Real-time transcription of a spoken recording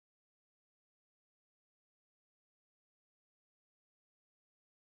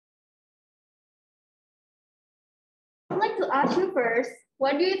to ask you first,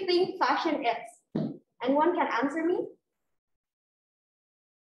 what do you think fashion is? Anyone can answer me?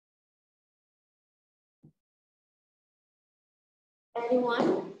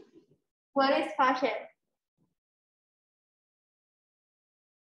 Anyone? What is fashion?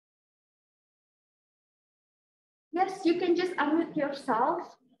 Yes, you can just unmute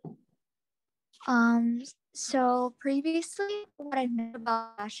yourself. So previously, what I know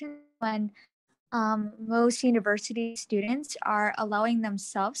about fashion when most university students are allowing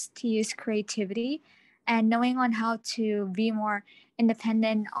themselves to use creativity and knowing on how to be more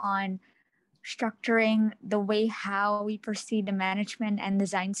independent on structuring the way how we proceed the management and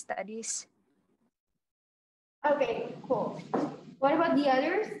design studies. Okay, cool. What about the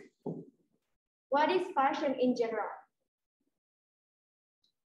others? What is fashion in general?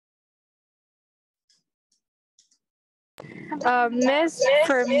 Miss,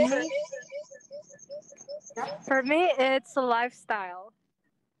 for me, it's a lifestyle,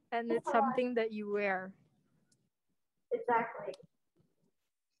 and it's something that you wear. Exactly.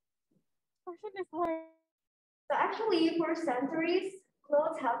 Fashion is like So actually, for centuries,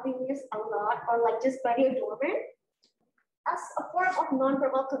 clothes have been used a lot, or like just body adornment, as a form of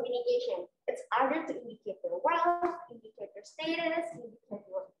non-verbal communication. It's either to indicate your wealth, indicate your status, indicate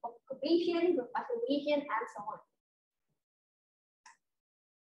your occupation, your affiliation, and so on.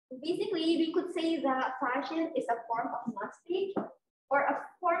 Basically, we could say that fashion is a form of mass speech or a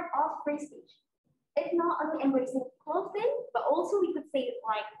form of free speech. It's not only embracing clothing, but also we could say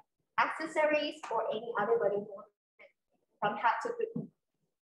like accessories or any other body movement, from hat to boot.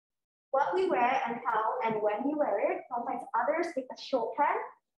 What we wear and how and when we wear it provides others with a shorthand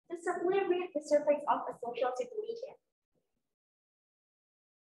to simply read the surface of a social situation.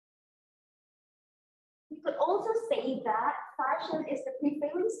 We could also say that fashion is the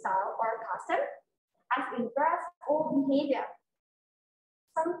prevailing style or custom, as in dress or behavior.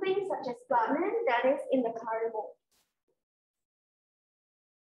 Something such as garment that is in the current mold.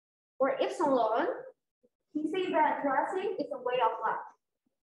 Or if Saint Laurent, he says that dressing is a way of life.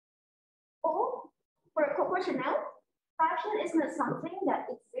 Or for Coco Chanel, fashion is not something that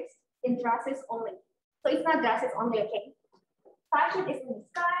exists in dresses only. So it's not dresses only, okay? Fashion is in the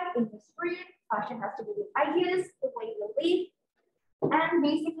sky, in the street. Fashion has to do with ideas, the way we live, and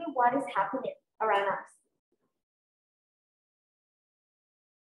basically what is happening around us.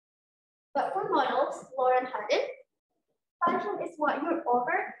 But for models, Lauren Harden, fashion is what you're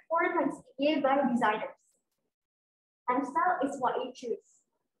offered 4 times a year by designers. And style is what you choose.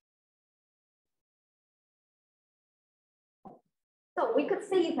 So we could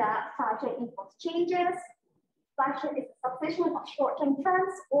say that fashion involves changes. Fashion is a succession of short-term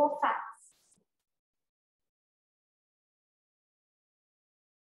trends or facts.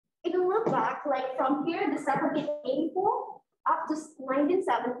 If you look back, like from here, the 1784 up to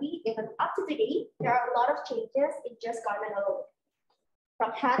 1970, even up to today, there are a lot of changes in just garment alone.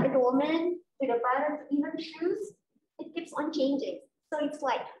 From hat adornment to the pattern to even shoes, it keeps on changing. So it's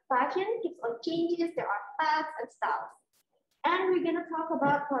like fashion keeps on changes, there are fads and styles. And we're gonna talk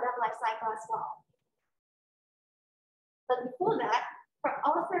about product life cycle as well. But before that, for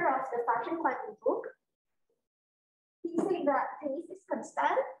author of the Fashion Climbing book, he said that taste is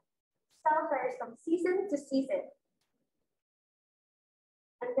constant, style varies from season to season.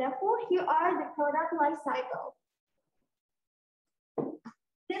 And therefore, here are the product life cycle.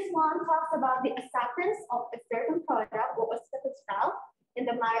 This one talks about the acceptance of a certain product or a certain style in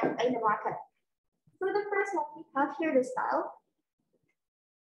the market. So the first one we have here the style.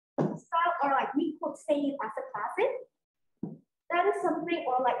 Style, or like we could say it as a classic. That is something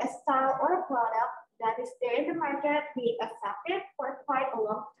or like a style or a product that is there in the market being accepted for quite a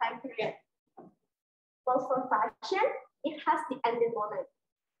long time period. Well, for fashion, it has the ending moment.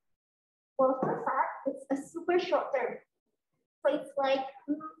 Well, for fact, it's a super short term. So it's like,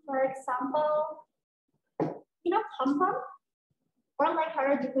 for example, you know, pom-pom or like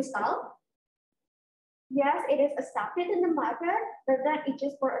Harajuku style. Yes, it is accepted in the market, but then it's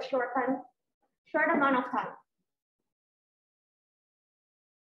just for a short amount of time.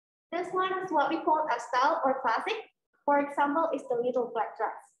 This one is what we call a style or classic. For example, is the little black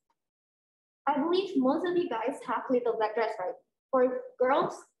dress. I believe most of you guys have little black dress, right? For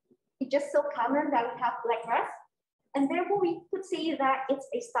girls, it's just so common that we have black dress. And therefore, we could say that it's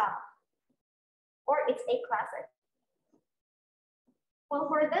a style or it's a classic. Well,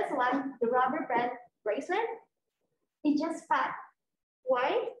 for this one, the rubber band bracelet, it's just fat.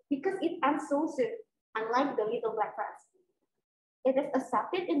 Why? Because it ends so soon, unlike the little black dress. It is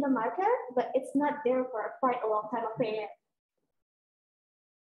accepted in the market, but it's not there for quite a long time of period.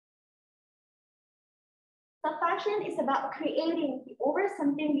 So fashion is about creating, over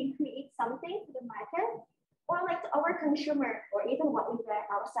something, we create something to the market, or like to our consumer, or even what we wear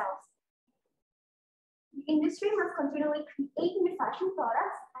ourselves. The industry must continually create new fashion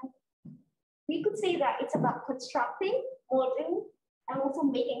products, and we could say that it's about constructing, molding, and also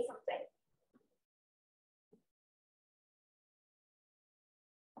making something.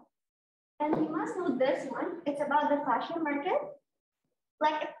 And we must know this one, it's about the fashion market.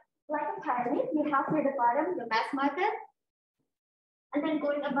 Like a pyramid, we have here the bottom, the mass market, and then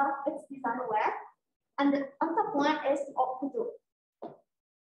going above, it's designer wear, and the on top one is haute couture.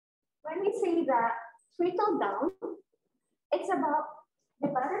 When we say that trickle down, it's about the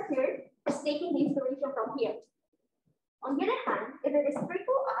bottom here is taking the inspiration from here. On the other hand, if it is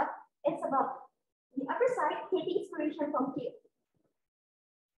trickle up, it's about the upper side taking inspiration from here,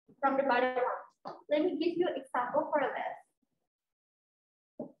 from the bottom one. Let me give you an example for this.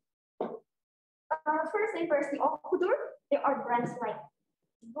 First thing first, the haute couture, there are brands like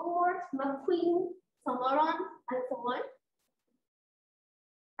Dior, McQueen, Saint Laurent, and so on.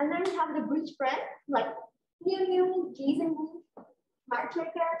 And then we have the bridge brand like Miu Miu, Jason Wu, Marc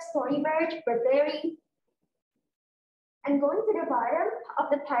Jacobs, Tory Burch, Burberry. And going to the bottom of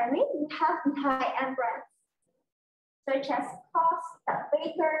the pyramid, we have the high-end brands such as COS, Ted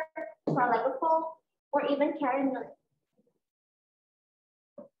Baker, Karl Lagerfeld, or even Karen Millen.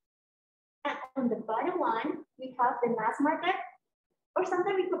 And on the bottom one, we have the mass market, or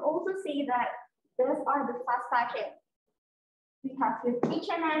sometimes we could also say that those are the fast fashion. We have here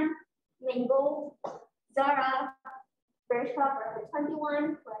H&M, Mango, Zara, Bershka, Forever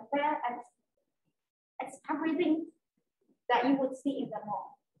 21, Pull&Bear, and it's everything that you would see in the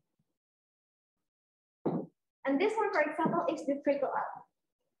mall. And this one, for example, is the trickle up.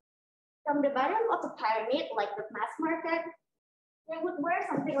 From the bottom of the pyramid, like the mass market, they would wear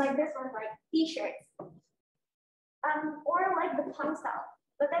something like this one, like t-shirts, or like the punk style.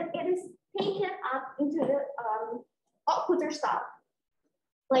 But then it is taken up into the haute couture style.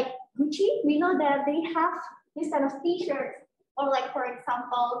 Like Gucci, we know that they have this kind of t-shirts, or like for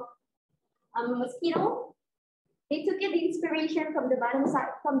example, Mosquito. They took the inspiration from the bottom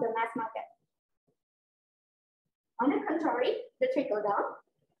side, from the mass market. On the contrary, the trickle down,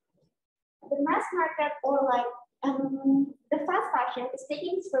 the mass market, or like the fast fashion is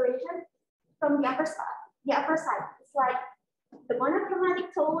taking inspiration from the upper side. The upper side, it's like the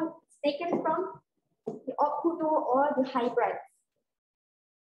monochromatic tone is taken from the haute couture or the hybrid.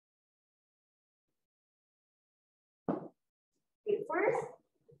 The first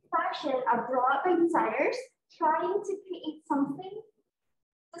fashion are brought by designers trying to create something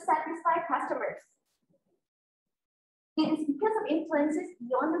to satisfy customers. It is because of influences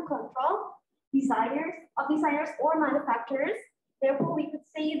beyond the control designers or manufacturers. Therefore, we could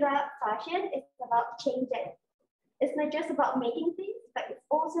say that fashion is about changing. It's not just about making things, but it's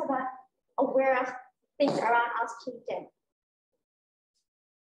also about aware of things around us changing.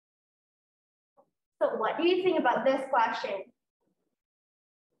 So what do you think about this question?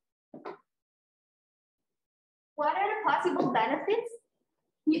 What are the possible benefits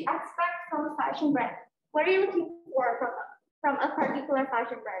you expect from a fashion brand? What are you looking for from a particular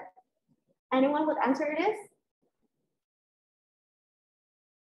fashion brand? Anyone would answer this?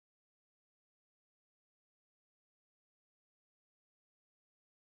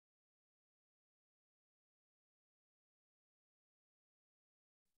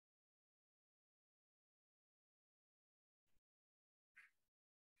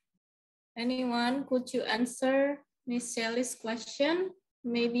 Anyone, could you answer Miss Shelley's question?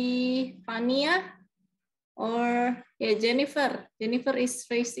 Maybe Fania or yeah, Jennifer. Jennifer is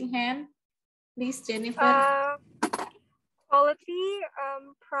raising hand. Please, Jennifer. Quality,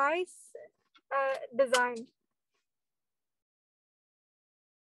 price, design.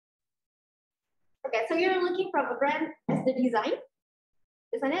 Okay, so you're looking from a brand as the design,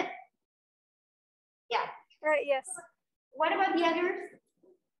 isn't it? Yeah. Right, yes. What about the others?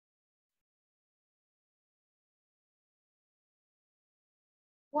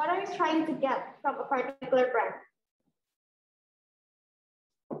 What are you trying to get from a particular brand?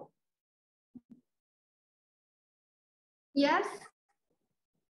 Yes?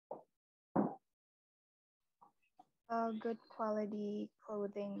 Good quality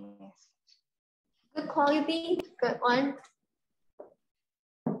clothing, yes. Good quality, good one.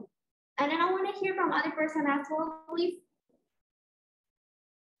 And then I want to hear from other person as well, please.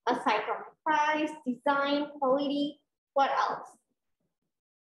 Aside from price, design, quality, what else?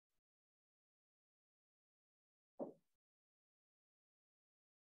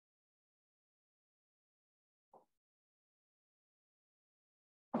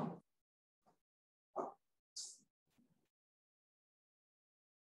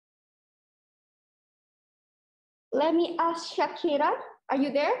 let me ask Shakira. Are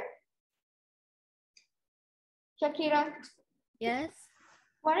you there? Shakira, Yes.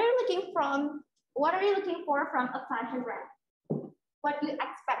 what are you looking from? What are you looking for from a fashion brand? What do you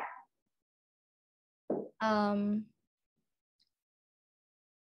expect?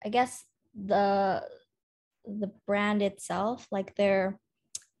 I guess the brand itself, like their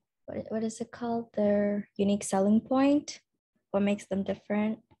what is it called? Their unique selling point. What makes them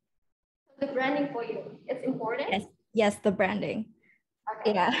different? The branding for you, it's important. Yes. Yes, the branding.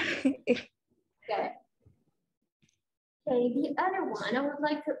 Okay. Yeah. Got it. Okay, the other one I would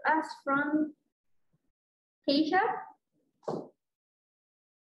like to ask from Keisha.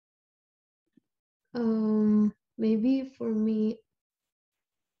 Maybe for me,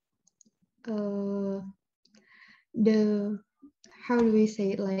 the how do we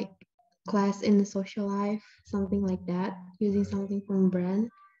say it, like class in the social life, something like that, using something from brand,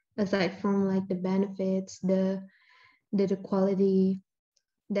 aside from like the benefits, the quality.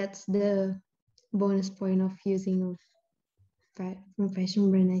 That's the bonus point of using from fashion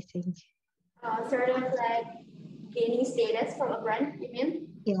brand, I think. Sort of like gaining status from a brand, you mean?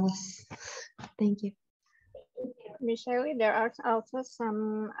 Yes. Thank you. Miss Shelley, there are also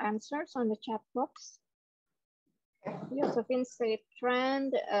some answers on the chat box. Josephine said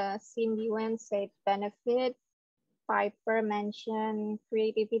trend, Cindy Wen said benefit, Piper mentioned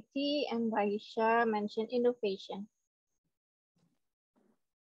creativity, and Raisha mentioned innovation.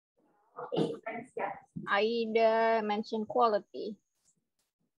 Okay, thanks, yeah. Aida mentioned quality.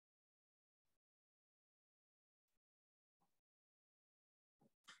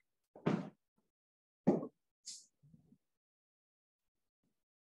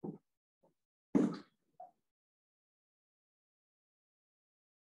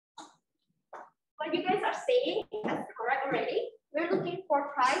 What you guys are saying is correct already. We're looking for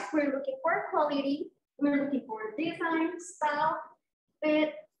price, we're looking for quality, we're looking for design, style,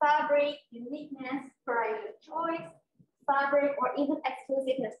 fit, fabric, uniqueness, variety of choice, fabric, or even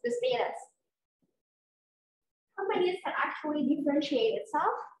exclusiveness to status. Companies can actually differentiate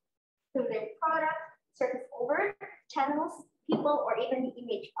itself through their product, service over channels, people, or even the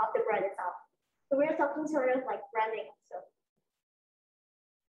image of the brand itself. So we're talking sort of like branding.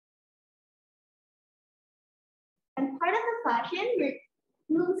 And part of the fashion,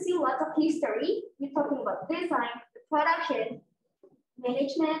 you'll see lots of history. We're talking about design, the production,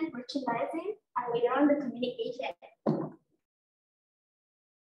 management, merchandising, and later on the communication.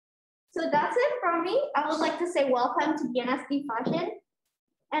 So that's it from me. I would like to say welcome to BNSD Fashion.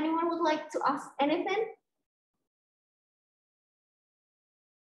 Anyone would like to ask anything?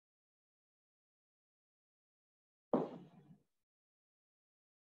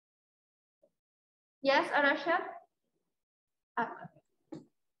 Yes, Arasha?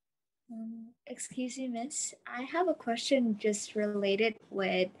 Excuse me, miss. I have a question just related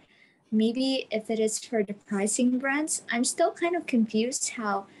with maybe if it is for the pricing brands. I'm still kind of confused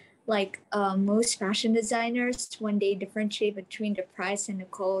how like most fashion designers when they differentiate between the price and the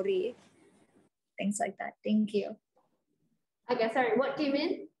quality, things like that. Thank you. Okay, sorry, what do you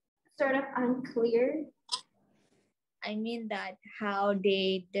mean? Sort of unclear. I mean that how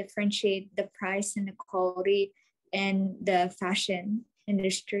they differentiate the price and the quality in the fashion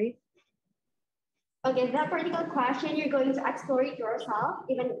industry. Okay, that particular question, you're going to explore it yourself,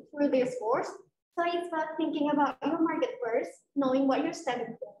 even through this course. So it's about thinking about your market first, knowing what you're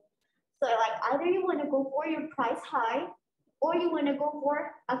standing for. So like either you want to go for your price high, or you want to go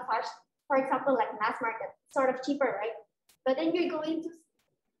for a fast, for example, like mass market, sort of cheaper, right? But then you're going to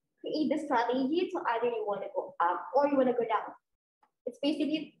create the strategy to either you want to go up or you want to go down. It's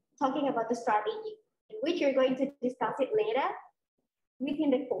basically talking about the strategy, in which you're going to discuss it later within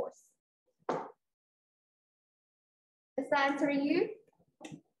the course. Is that answering you?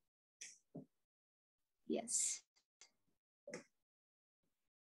 Yes.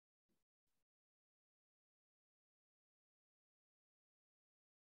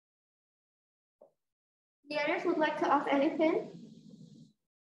 The others would like to ask anything?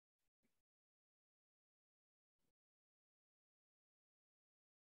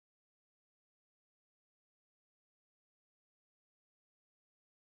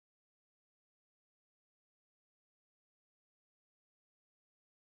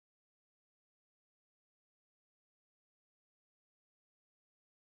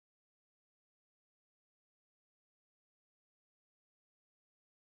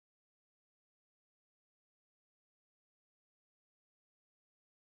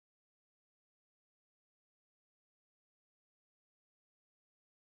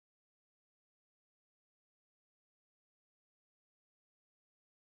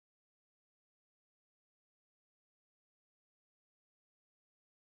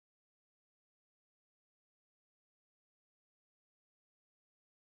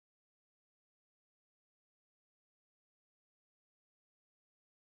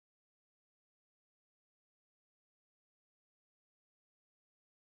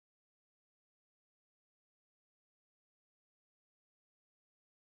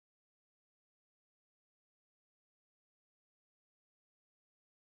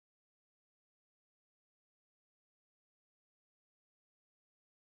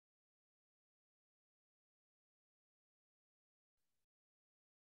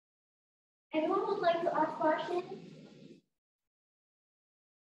 Anyone would like to ask questions?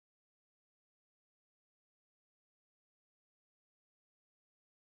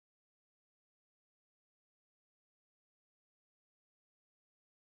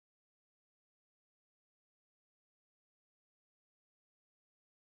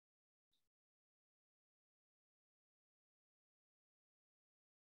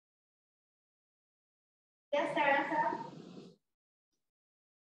 Yes, Teresa.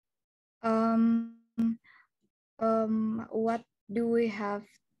 What do we have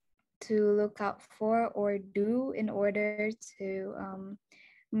to look out for or do in order to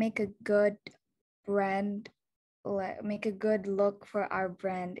make a good brand, like make a good look for our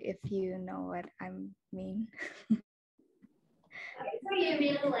brand, if you know what I mean? Okay, so you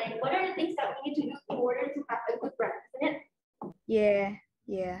mean like what are the things that we need to do in order to have a good brand, isn't it?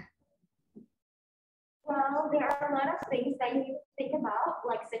 Yeah. Well, there are a lot of things that you need to think about,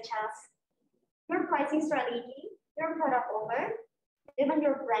 like such as your pricing strategy, your product offer, even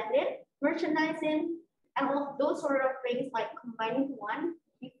your branded, merchandising, and all of those sort of things like combined into one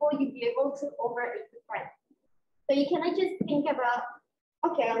before you be able to offer a good brand. So you cannot just think about,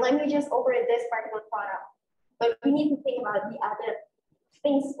 okay, let me just offer this particular product, but we need to think about the other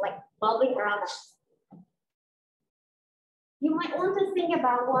things like bubbling around us. You might want to think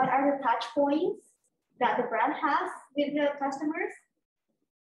about what are the touch points that the brand has with the customers,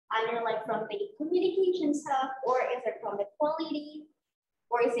 either like from the communication stuff, or is it from the quality,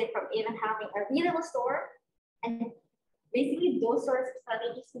 or is it from even having a retail store? And basically those sorts of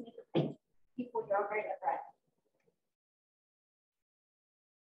strategies you need to think before you operate a brand.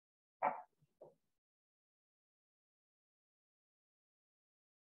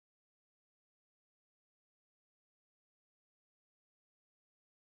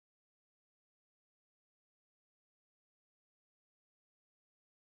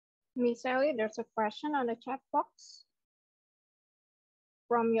 Miss Ellie, there's a question on the chat box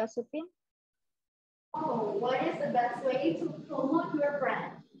from Josephine. Oh, what is the best way to promote your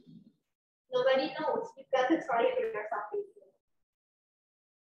brand? Nobody knows. You've got to try it yourself.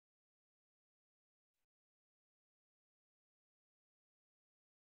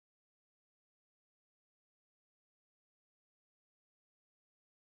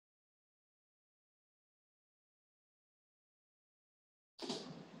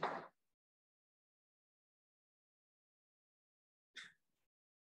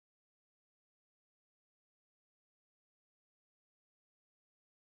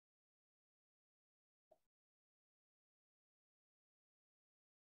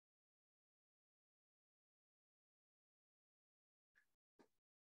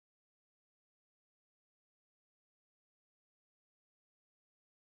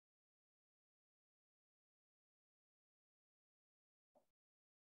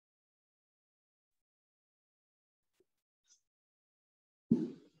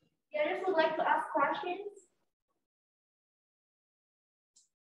 The others would like to ask questions.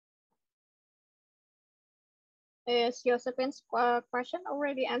 Is Josephine's question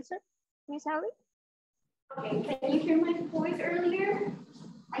already answered, Miss Ellie? Okay, can you hear my voice earlier?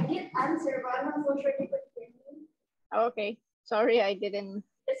 I did answer, but I'm not so sure if you could hear me. Okay, sorry, I didn't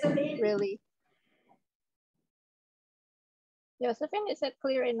It's okay. really. Josephine, is it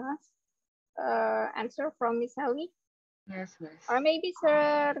clear enough? Answer from Miss Ellie? Yes, miss. Or maybe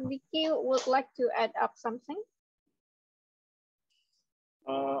Sir Vicky would like to add up something?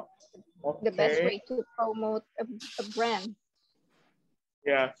 Okay. The best way to promote a brand.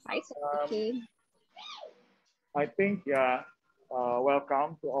 Yeah. Hi, Sir Vicky. I think, yeah,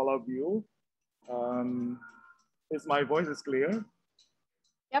 welcome to all of you. Is my voice is clear?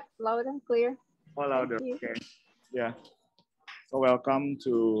 Yep, loud and clear. Oh, louder, Thank you. okay. Yeah. So welcome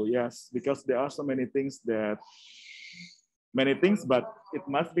to, yes, because there are so many things, but it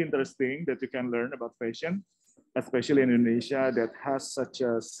must be interesting that you can learn about fashion, especially in Indonesia that has such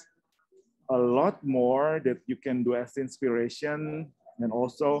a lot more that you can do as inspiration. And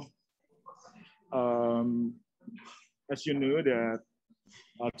also, as you knew that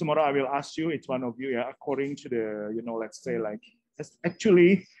tomorrow I will ask you, each one of you, yeah, according to the, let's say like,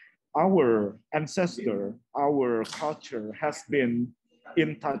 actually our ancestor, our culture has been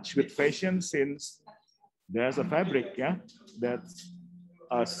in touch with fashion since there's a fabric, yeah, that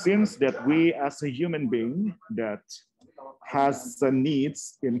since that we as a human being that has the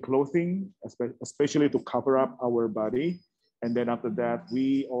needs in clothing, especially to cover up our body. And then after that,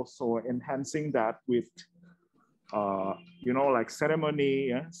 we also enhancing that with like ceremony,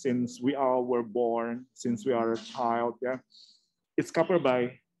 yeah? Since we all were born, since we are a child, yeah, it's covered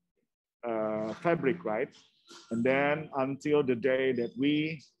by fabric, right? And then until the day that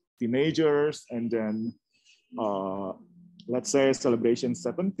we teenagers, and then let's say celebration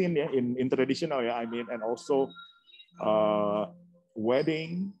 17, yeah, in traditional, yeah, I mean, and also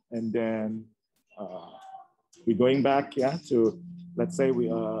wedding, and then we're going back, yeah, to, let's say we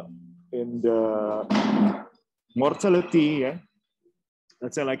are in the mortality, yeah,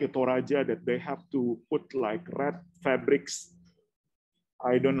 let's say like a Toraja, that they have to put like red fabrics,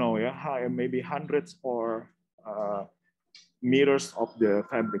 I don't know, yeah, maybe hundreds or meters of the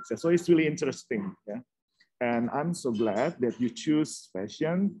fabrics. So it's really interesting, yeah. And I'm so glad that you choose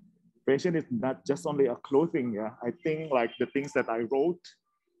fashion. Fashion is not just only a clothing, yeah. I think like the things that I wrote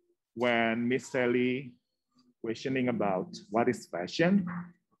when Miss Sally questioning about what is fashion.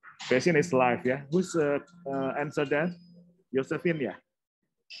 Fashion is life, yeah. Who's answered that? Josephine, yeah.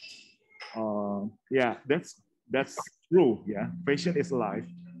 Yeah, that's true, yeah. Fashion is life.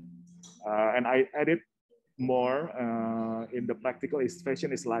 And I added more in the practical is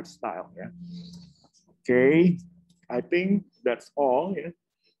fashion is lifestyle, yeah. Okay, I think that's all, yeah.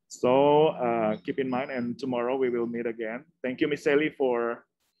 So keep in mind, and tomorrow we will meet again. Thank you, Miss Sally, for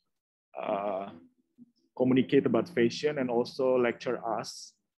communicate about fashion and also lecture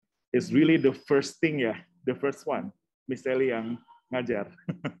us. It's really the first thing, yeah, the first one, Miss Sally yang ngajar.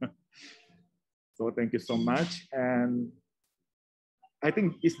 So thank you so much. And I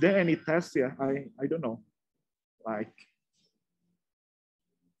think, is there any test? Yeah, I don't know. Like,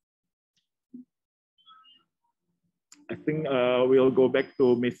 I think we'll go back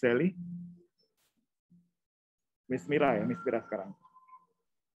to Miss Sally. Miss Mira ya, Miss Mira sekarang.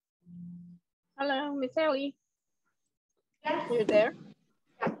 Hello, Miss Ellie. Yes. You're there?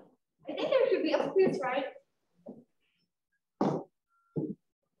 I think there should be a quiz, right?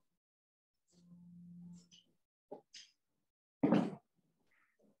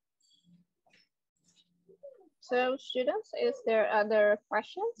 So students, is there other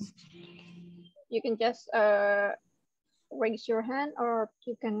questions? You can just raise your hand, or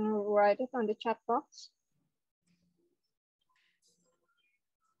you can write it on the chat box.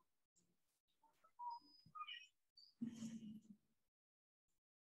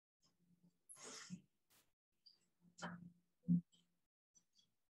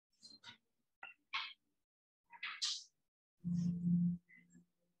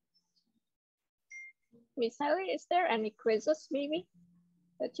 Miss Ellie, is there any quizzes maybe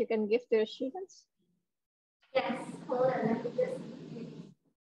that you can give to the students? Yes, hold on, let me just.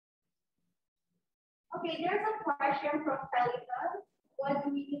 Okay, there's a question from Pelita. What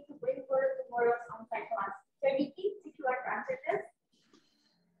do we need to bring for tomorrow's on-site class? Trinity, did you like to answer this?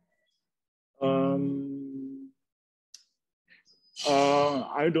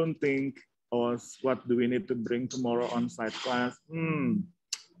 I don't think what do we need to bring tomorrow on-site class?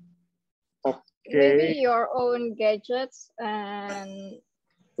 Okay. Maybe your own gadgets and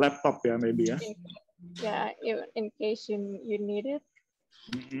laptop, yeah, maybe, yeah. Yeah, in case you need it.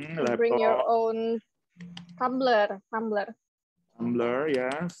 Laptop. Bring your own tumbler. Tumbler,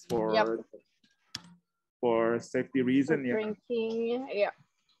 yes, for safety reason, for drinking, yeah.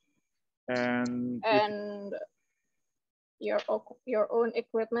 And your own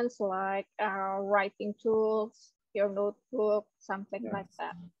equipments like writing tools, your notebook, something like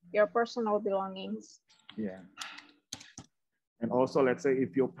that. Your personal belongings. Yeah. And also, let's say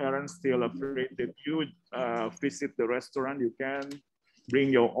if your parents still afraid that you visit the restaurant, you can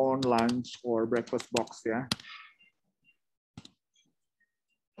bring your own lunch or breakfast box, yeah.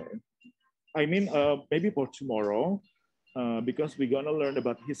 Okay. I mean, maybe for tomorrow, because we're gonna learn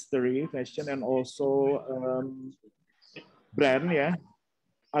about history, fashion, and also brand, yeah.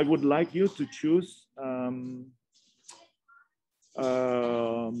 I would like you to choose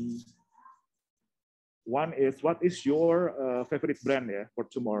one is, what is your favorite brand, yeah, for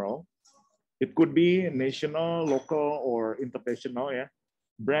tomorrow? It could be national, local, or international, yeah.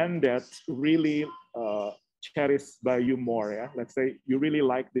 Brand that's really cherished by you more, yeah. Let's say you really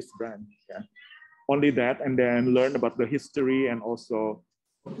like this brand, yeah. Only that, and then learn about the history and also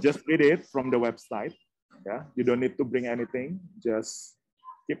just read it from the website, yeah. You don't need to bring anything, just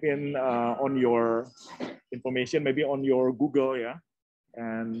keep in on your information, maybe on your Google, yeah.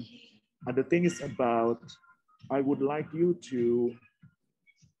 And other thing is about, I would like you to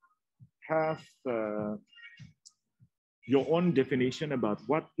have your own definition about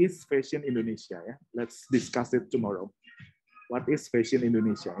what is fashion Indonesia, yeah. Let's discuss it tomorrow. What is fashion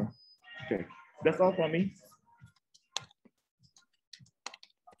Indonesia, yeah? Okay, that's all for me.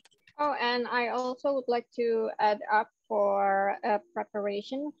 Oh, and I also would like to add up for a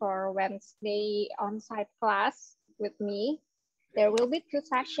preparation for Wednesday on-site class with me. There will be 2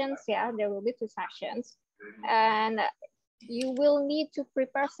 sessions, yeah, there will be 2 sessions. And you will need to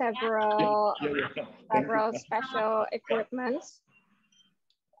prepare several special equipments.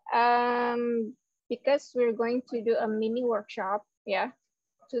 Because we're going to do a mini workshop, yeah,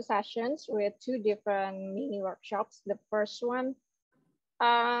 2 sessions with 2 different mini workshops. The first one,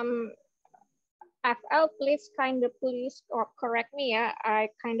 FL, please or correct me, yeah, I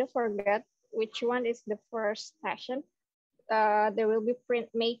kind of forget which one is the first session. There will be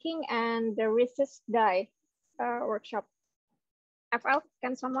printmaking and the resist die workshop. FL,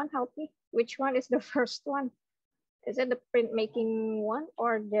 can someone help me? Which one is the first one? Is it the printmaking one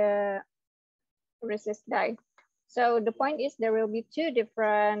or the resist die? So the point is there will be 2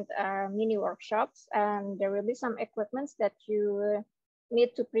 different mini workshops, and there will be some equipments that you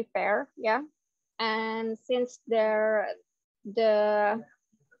need to prepare, yeah. And since the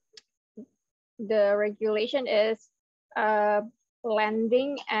regulation is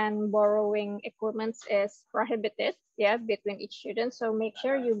lending and borrowing equipments is prohibited, yeah, between each student. So make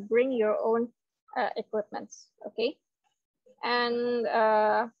sure you bring your own equipments, okay? And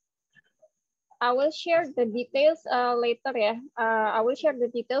I will share the details later, yeah. I will share the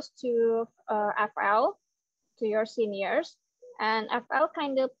details to FL, to your seniors. And FL,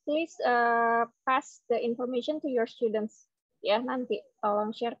 kind of please pass the information to your students, ya, nanti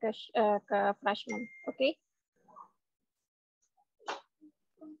tolong share ke freshmen, okay?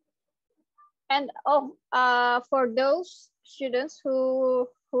 And for those students who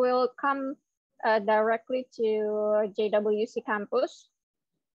will come directly to JWC campus,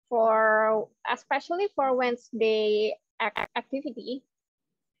 especially for Wednesday activity,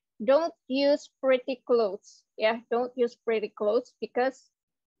 don't use pretty clothes. Yeah, don't use pretty clothes because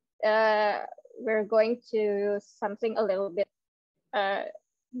we're going to something a little bit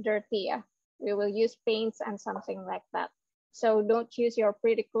dirty. Yeah, we will use paints and something like that. So don't use your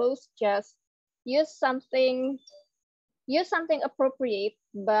pretty clothes. Just use something appropriate,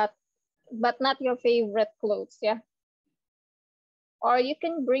 but not your favorite clothes. Yeah. Or you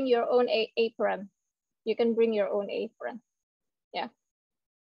can bring your own apron. You can bring your own apron. Yeah.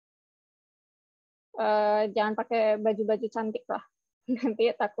 Jangan pakai baju-baju cantik lah.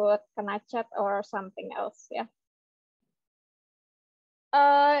 Nanti takut kena cat or something else, ya.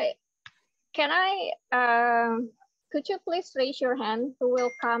 Could you please raise your hand who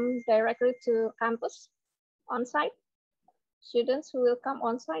will come directly to campus on site? Students who will come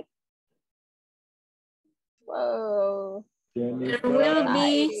on site. Whoa. There will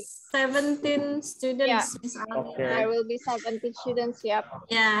be 17 students. Yeah. Okay. There will be 17 students, yep.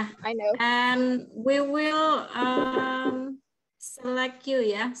 Yeah. I know. And we will select you,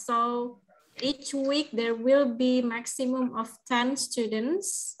 yeah. So each week there will be maximum of 10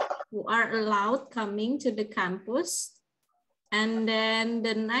 students who are allowed coming to the campus. And then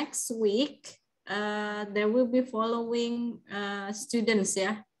the next week, there will be following students,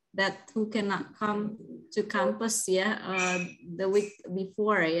 yeah, who cannot come to campus, yeah, the week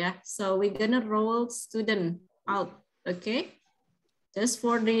before, yeah. So we're gonna roll student out, okay? Just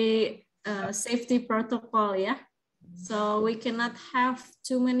for the safety protocol, yeah. So we cannot have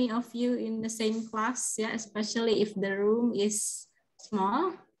too many of you in the same class, yeah, especially if the room is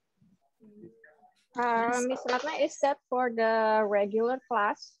small. Ms. Ratna, is that for the regular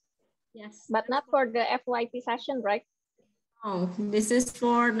class? Yes. But not for the FYP session, right? Oh, this is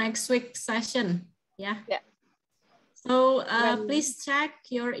for next week's session. Yeah. Yeah. So please check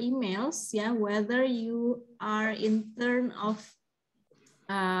your emails, yeah, whether you are intern of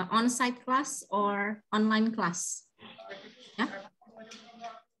on-site class or online class. Yeah.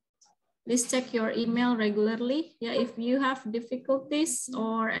 Please check your email regularly. Yeah, if you have difficulties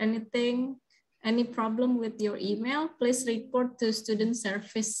or anything, any problem with your email, please report to student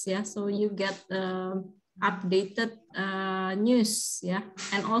service. Yeah, so you get updated news. Yeah,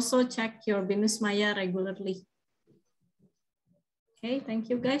 and also check your BINUS Maya regularly. Okay, thank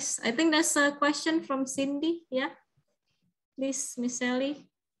you guys. I think that's a question from Cindy. Yeah, please, Miss Sally.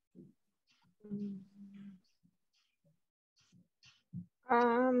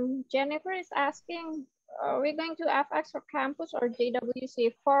 Jennifer is asking, are we going to FX for campus or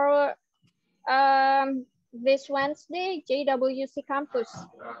JWC? For this Wednesday, JWC campus.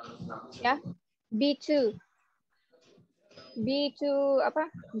 Yeah, B2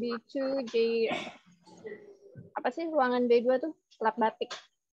 apa? B2 apa sih ruangan B2 tuh? Lab batik.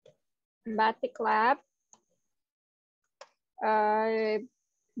 Batik lab.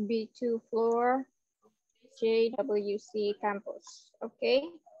 B2 floor. JWC campus. Okay.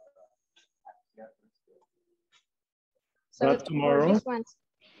 So but tomorrow,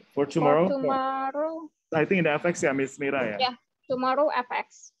 for tomorrow, I think in the FX, yeah, Miss Mira, yeah. Yeah, tomorrow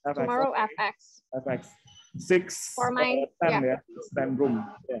FX. FX. Tomorrow okay. FX. FX. 6 For my 10 ya, 10 room.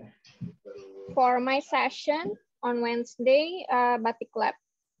 Yeah. For my session on Wednesday, Batik Lab,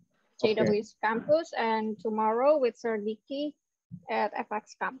 JW's campus, and tomorrow with Sir Diki at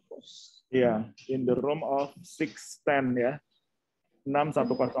FX campus. Yeah, in the room of 610 ya.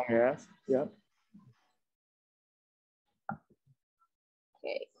 610 ya. Yeah.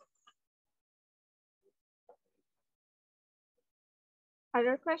 Okay.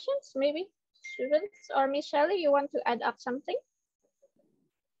 Other questions, maybe? Students or Miss Shelley, you want to add up something?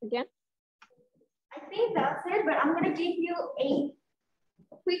 Again? I think that's it, but I'm gonna give you a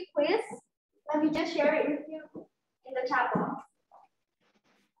quick quiz. Let me just share it with you in the chat box.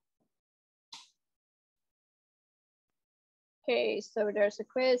 Okay, so there's a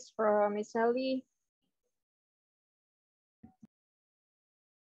quiz from Miss Shelley.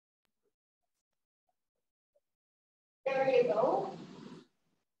 There you go.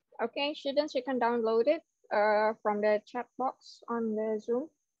 Okay, students, you can download it from the chat box on the Zoom.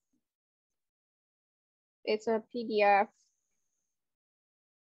 It's a PDF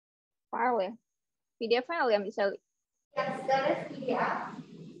file. PDF file, Miss Shelley. Yes, that is PDF.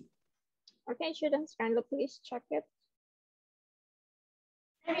 Okay, students, kindly please check it.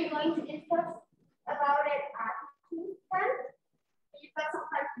 And we're going to discuss about it at 2:10. You've got some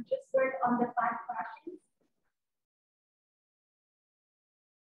time to just work on the 5 questions.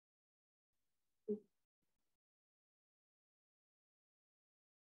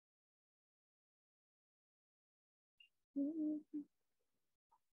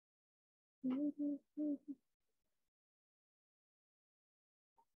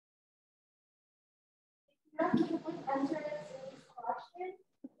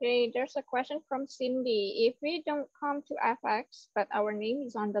 Okay, there's a question from Cindy. If we don't come to FX, but our name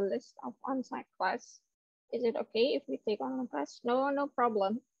is on the list of on-site class, is it okay if we take online class? No, no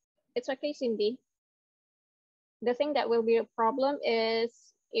problem. It's okay, Cindy. The thing that will be a problem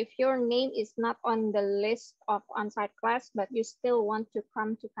is if your name is not on the list of on-site class, but you still want to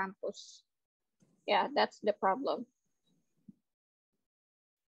come to campus. Yeah, that's the problem.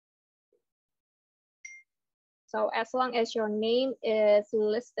 So as long as your name is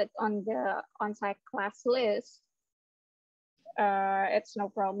listed on the on-site class list, it's no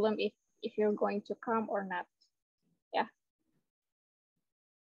problem if you're going to come or not. Yeah.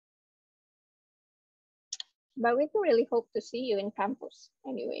 But we do really hope to see you in campus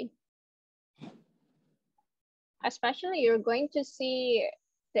anyway. Especially you're going to see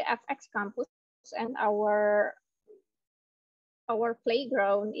the FX campus and our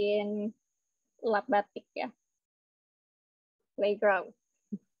playground in Lab Batik, yeah. Playground.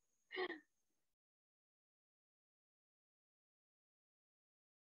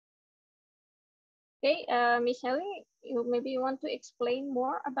 Okay, Michelle, maybe you want to explain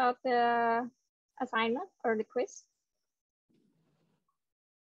more about the assignment or the quiz?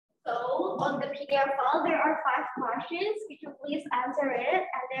 So on the PDF file, there are 5 questions. Could you please answer it?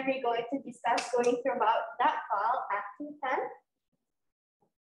 And then we're going to discuss going through about that file at 2:10.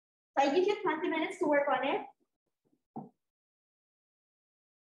 So I give you 20 minutes to work on it.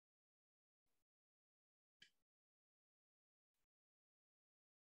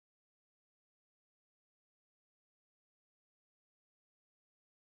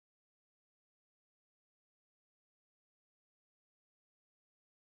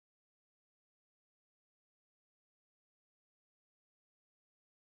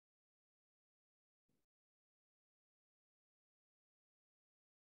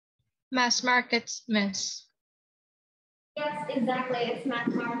 Mass markets, miss. Yes, exactly. It's mass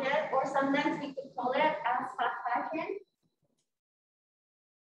market, or sometimes we could call it as fast fashion.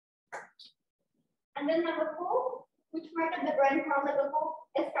 And then number 4, which market the brand from Liverpool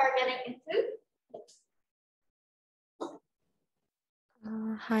is targeting into?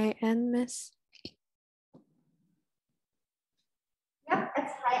 High-end, miss. Yep,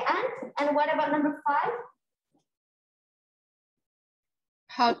 it's high-end. And what about number 5?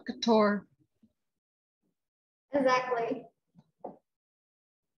 Haute couture. Exactly.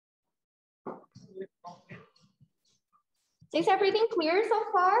 Is everything clear so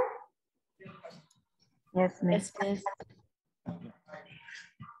far? Yes, miss.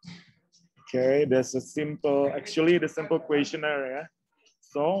 Okay, there's a simple, actually the simple questionnaire. Yeah?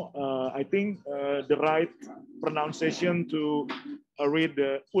 So I think the right pronunciation to read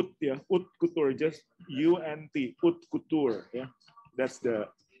the ut, yeah, ut couture, just U-N-T, ut couture. Yeah, that's the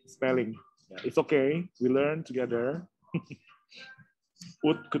spelling. Yeah, it's okay, we learn together.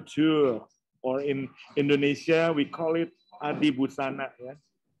 Ut couture, or in Indonesia we call it adi busana. Ya,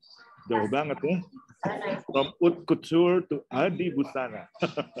 jauh banget ya. From ut couture to adi busana.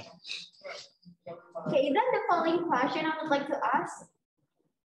 Okay, then the following question I would like to ask.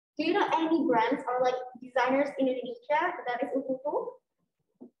 Do you know any brands or like designers in Indonesia that is Ukutu?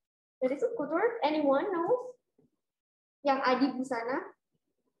 That is Ukutur? Anyone knows? Yang Adi Busana?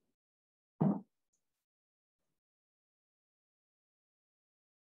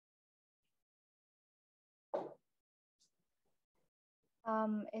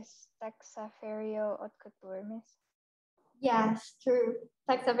 Is Texaferio haute couture, miss? Yes, true.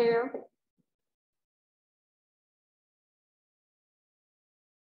 Texavero.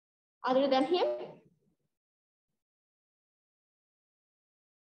 Other than him?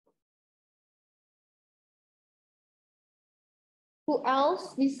 Who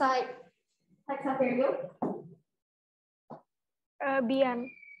else besides Texaferio?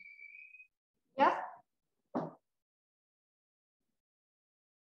 Bian. Yeah.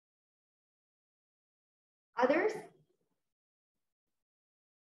 Others?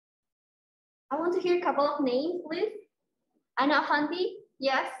 I want to hear a couple of names, please. Anna Avanti,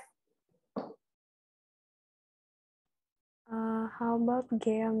 yes. How about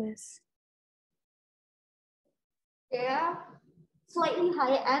Gea, miss? Yeah. Slightly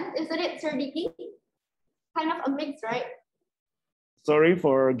high end, isn't it, Sir Dicky? Kind of a mix, right? Sorry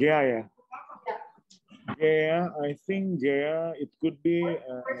for Gea. Gea, I think Gea, it could be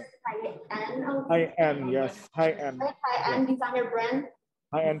high end, yes, high end. High end designer brand.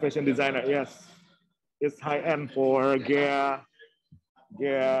 High-end fashion designer, yes. It's high-end for Gea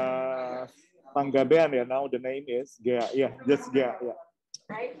Panggabean, yeah, now the name is Gea, yeah, just Gea, yeah.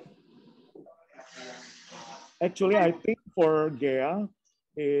 Right. Actually, I think for Gea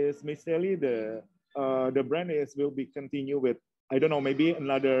is Miss Ellie, the brand is will be continue with, I don't know, maybe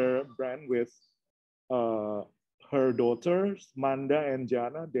another brand with her daughters, Manda and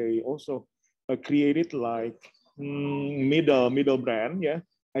Jana. They also created like middle brand, yeah.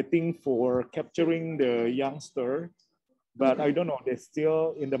 I think for capturing the youngster, but I don't know, they're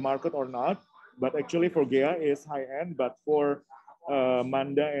still in the market or not. But actually for Gea is high end, but for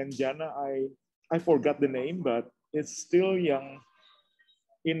Manda and Jana, I forgot the name, but it's still young,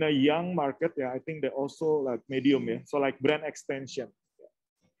 in a young market. Yeah, I think they also like medium, yeah. So like brand extension.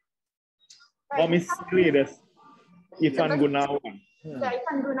 Right. Oh, Miss Leaders, Ivan Gunawan. Yeah,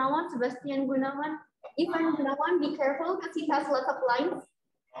 Ivan Gunawan, Sebastian Gunawan. Ivan Gunawan, be careful because he has lots of lines.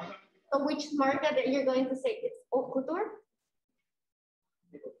 So which market that you're going to say it's haute couture?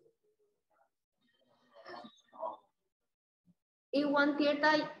 Iwan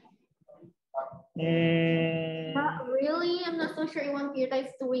Tirta. Not really. I'm not so sure Iwan Tirta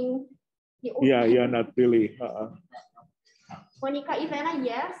is doing the Yeah, not really. Monica Ivana,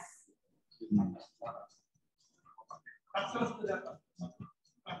 yes.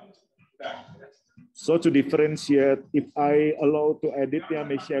 So to differentiate, if I allow to edit, yeah,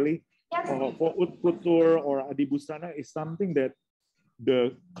 Michelle, Yes. For haute couture or adibusana is something that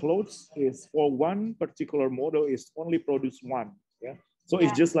the clothes is for one particular model is only produced one. Yeah. So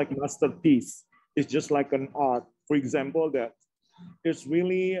it's just like masterpiece. It's just like an art. For example, that it's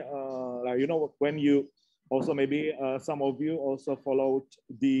really like, you know, when you also maybe some of you also followed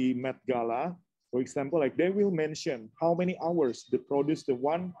the Met Gala, for example, like they will mention how many hours they produce the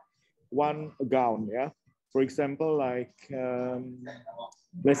one gown. Yeah. For example, like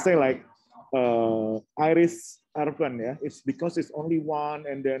let's say like Iris Arvan, yeah, it's because it's only one,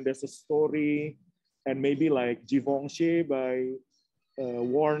 and then there's a story, and maybe like Givenchy by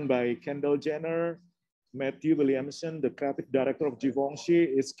worn by Kendall Jenner. Matthew Williamson, the creative director of Givenchy,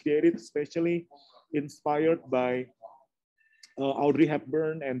 is created especially inspired by Audrey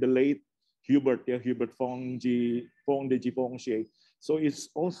Hepburn and the late Hubert Fong de Givenchy. So it's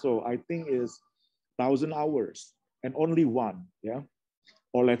also, I think, is 1,000 hours and only one, yeah.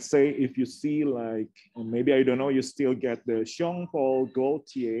 Or let's say if you see like, maybe, I don't know, you still get the Jean Paul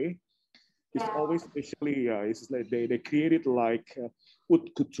Gaultier. It's always especially, it's like they created like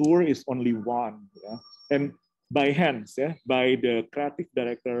haute couture is only one, yeah, and by hands, yeah, by the creative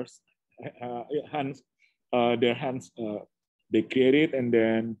directors, hands, their hands, they create it, and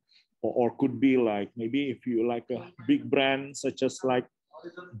then, or could be like maybe if you like a big brand such as like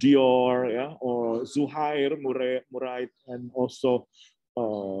Dior, yeah, or Zuhair Murad, and also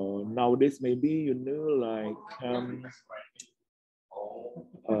nowadays maybe you know like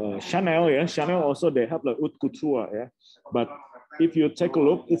Chanel, yeah, Chanel also they have like haute couture, yeah. But if you take a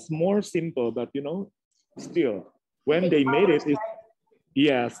look, it's more simple, but you know, still when they made it,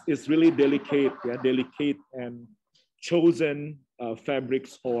 yes, it's really delicate, yeah, delicate and chosen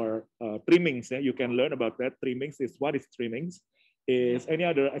fabrics or trimmings. Yeah, you can learn about that. Trimmings is what is trimmings? Is any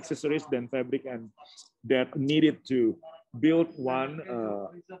other accessories than fabric and that needed to build one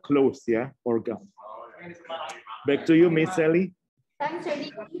clothes, yeah, or gown. Back to you, Miss Sally. Thanks,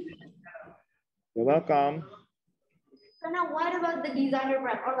 Eddie. You're welcome. So now what about the designer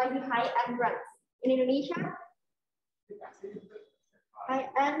brand or like the high-end brands in Indonesia?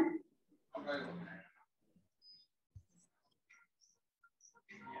 High-end.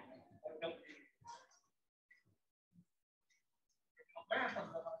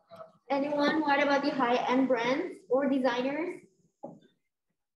 Anyone? What about the high-end brands or designers?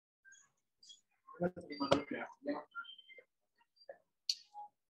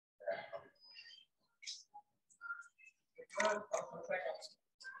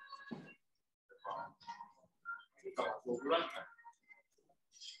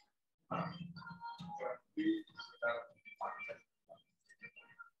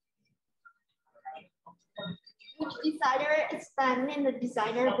 Which designer is standing in the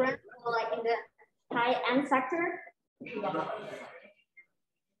designer brand or like in the high-end sector?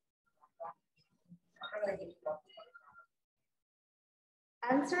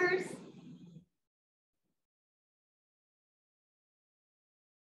 Answers?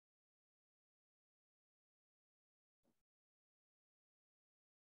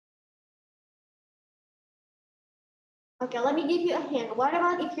 Okay, let me give you a hint. What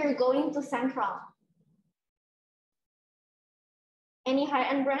about if you're going to Central? Any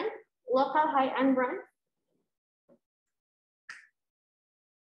high-end brand? Local high-end brand?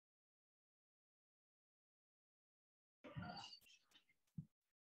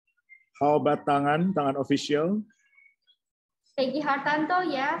 How about tangan official? Peggy Hartanto,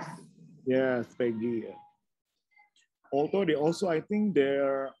 yes. Yes, Peggy. Although they also, I think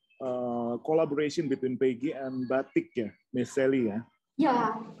their collaboration between Peggy and Batik, yeah, Miss Sally, yeah.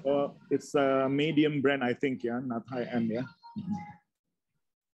 Yeah. It's a medium brand, I think, yeah, not high end, yeah.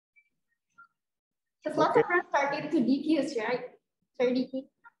 Because lots of brands started to diffuse, right?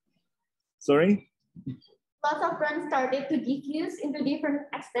 Sorry? Lots of brands started to diffuse into different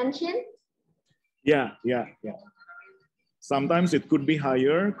extensions. Yeah. Sometimes it could be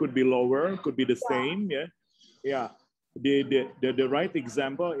higher, could be lower, could be the same, yeah. Yeah. The right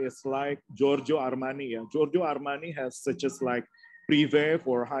example is like Giorgio Armani. Yeah. Giorgio Armani has such as like Privé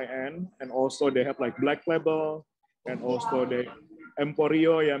for high end, and also they have like Black Label, and also the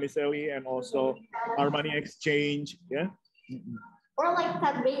Emporio, yeah, Miss Ellie, and also Armani Exchange, yeah. Or like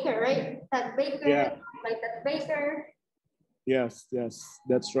Ted Baker, right? Ted Baker, yeah. like Ted Baker. Yes,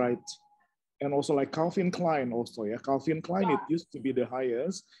 that's right. And also like Calvin Klein also, yeah. Calvin Klein, it used to be the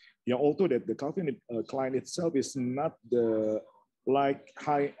highest. Yeah, although that the Calvin Klein itself is not the like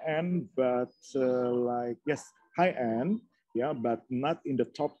high end, but like, yes, high end, yeah, but not in the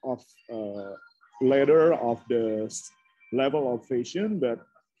top of ladder of the level of fashion. But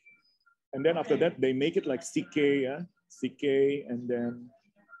and then after that they make it like CK, yeah, CK, and then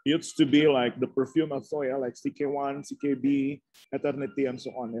it used to be like the perfume also, yeah, like CK1, CKB, Eternity, and so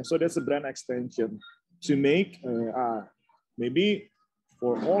on. Yeah? So that's a brand extension to make maybe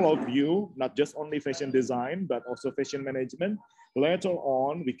for all of you, not just only fashion design, but also fashion management. Later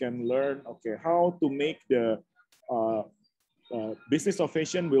on, we can learn, okay, how to make the business of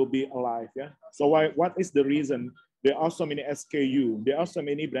fashion will be alive. Yeah. So what is the reason? There are so many SKU. There are so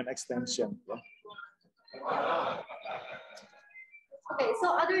many brand extension. Yeah? Okay,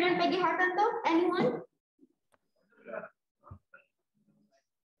 so other than Peggy Hartanto, anyone?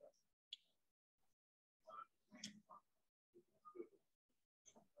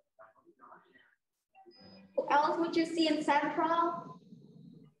 Who else would you see in Central?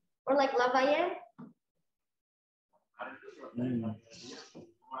 Or like Lafayette?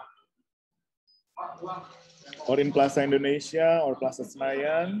 Or in Plaza Indonesia or Plaza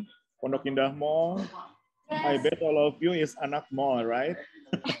Senayan, Pondok Indah Mall. Yes. I bet all of you is anak mall, right?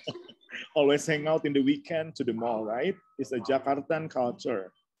 Always hang out in the weekend to the mall, right? It's a Jakartan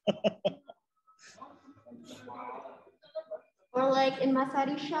culture. Or like in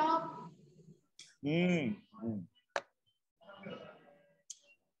Masari shop. In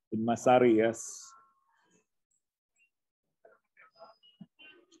Masari, yes.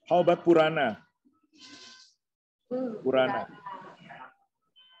 How about Purana? Purana.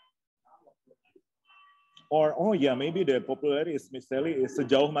 Or, oh yeah, maybe the popular is Miss Sally is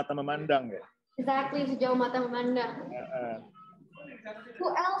Sejauh Mata Memandang. Yeah? Exactly, Sejauh Mata Memandang. Who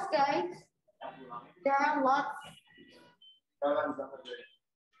else, guys? There are lots.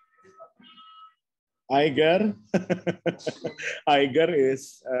 Eiger. Eiger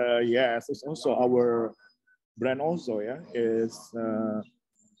is, yes, it's also our brand also, yeah, is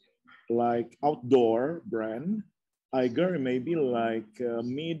like outdoor brand. Eiger maybe like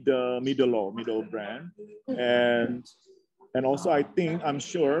middle brand, and And also, I'm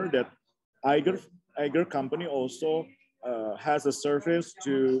sure that Eiger company also has a service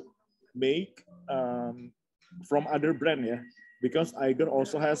to make from other brand, yeah, because Eiger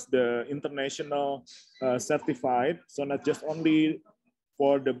also has the international certified, so not just only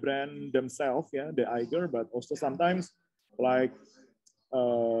for the brand themselves, yeah, the Eiger, but also sometimes like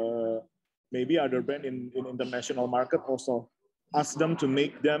maybe other brand in international market also ask them to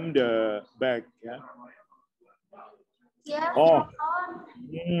make them the bag, yeah. Yeah. Oh,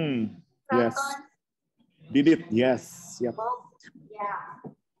 yes. Did it? Yes. Yep.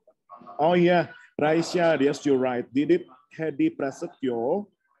 Yeah. Oh yeah, Raisya, yes, you're right. Did it Hedi Prasetyo,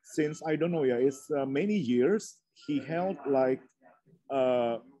 since I don't know, yeah, it's many years he held like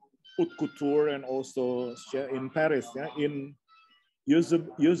haute couture and also in Paris, yeah, in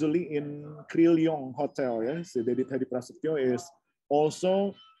usually in Krilion Hotel, yeah. So Didit Hedi Prasetyo is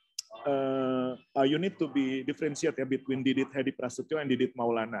also you need to be differentiate, yeah, between Didit Hedi Prasetyo and Didit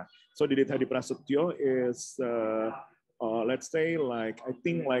Maulana. So Didit Hedi Prasetyo is let's say like I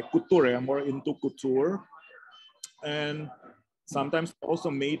think like couture, yeah, more into couture, and sometimes also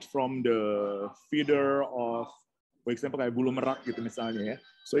made from the feeder of, for example, kayak bulu merak gitu misalnya, ya.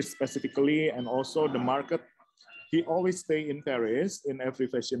 So it's specifically, and also the market, he always stay in Paris in every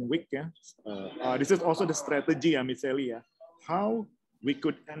fashion week, yeah. This is also the strategy, ya, Miss Ellie, ya, how we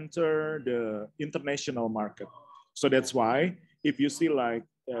could enter the international market. So that's why if you see like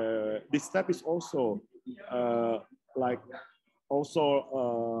this step is also like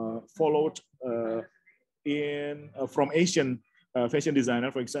also followed in from Asian fashion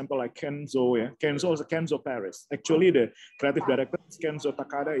designer, for example, like Kenzo, yeah. Kenzo is Kenzo Paris. Actually, the creative director Kenzo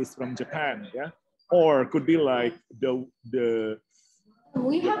Takada is from Japan, yeah. Or could be like the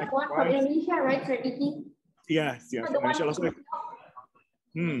we have one from Indonesia, right, Sir Diki? Yes, yes. Indonesia also.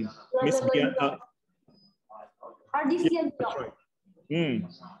 Miss Bian. Ardisian.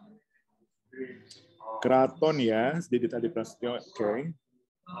 Kraton, yes. Didit Adi Prasetyo. Okay.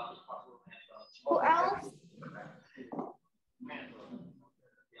 Who else?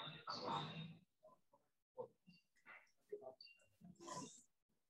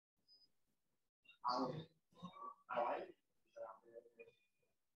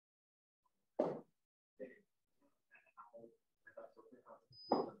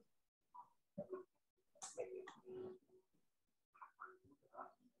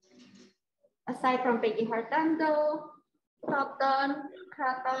 Aside from Peggy Hartanto,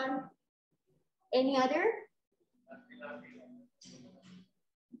 Kraton, any other?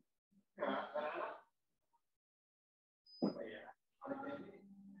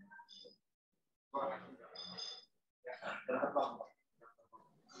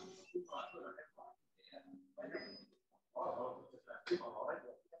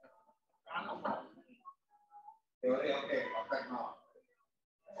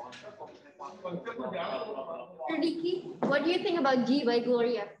 Diki, what do you think about G by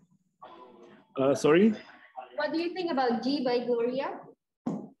Gloria? Sorry? What do you think about G by Gloria?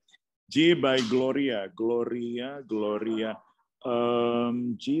 G by Gloria.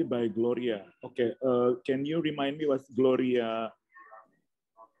 G by Gloria. Okay. Can you remind me what's Gloria?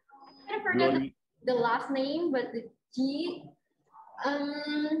 I forgot the last name, but the G,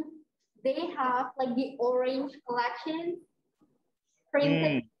 they have like the orange collection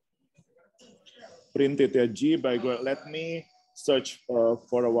printed. Printed, yeah. G by Gloria. Let me search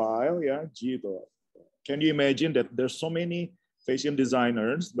for a while. Yeah, G. Can you imagine that there's so many fashion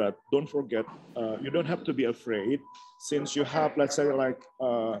designers, but don't forget, you don't have to be afraid, since you have, let's say, like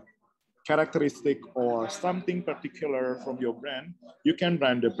characteristic or something particular from your brand, you can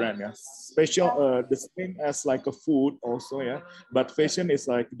brand the brand, yeah. Special, the same as like a food also, yeah. But fashion is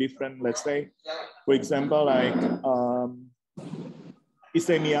like different. Let's say, for example, like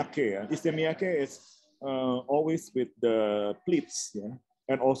Isemiyake. Yeah? Isemiyake is always with the pleats, yeah.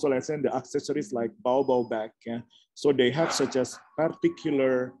 And also, let's say the accessories like bao bag, yeah. So they have such a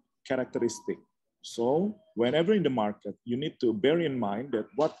particular characteristic. So whenever in the market, you need to bear in mind that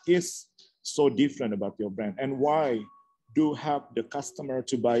what is so different about your brand and why do have the customer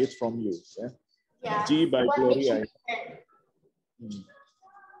to buy it from you. Yeah. Yeah. G by Gloria.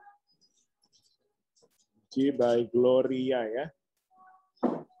 G by Gloria, yeah.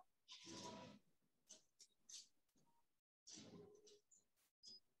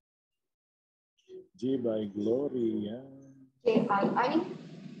 G by Gloria. J-I-I.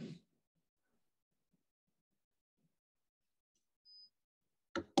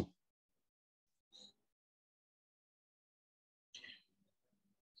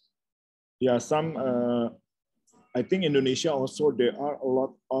 Yeah, some, I think Indonesia also, there are a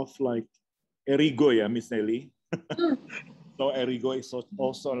lot of like Erigo, yeah, Miss Nelly. So Erigo is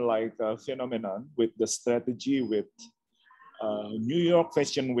also like a phenomenon with the strategy with New York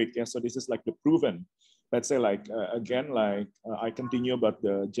Fashion Week. Yeah, so this is like the proven. Let's say like again, like I continue about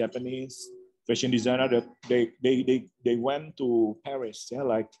the Japanese fashion designer that they went to Paris. Yeah,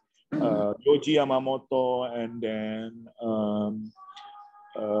 like Yohji Yamamoto and then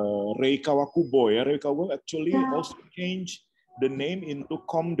Rei Kawakubo. Yeah, Rei Kawakubo actually also changed the name into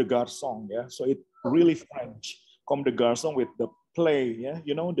Comme des Garçons. Yeah, so it really French. Comme des Garçons with the play. Yeah,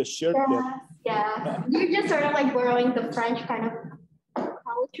 you know the shirt. Yeah. You're just sort of like borrowing the French kind of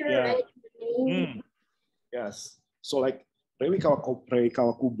culture, right? Yes. So like Rei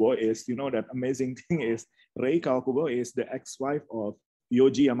Kawakubo is, you know, that amazing thing is Rei Kawakubo is the ex-wife of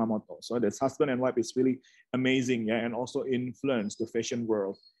Yohji Yamamoto. So this husband and wife is really amazing, yeah, and also influence the fashion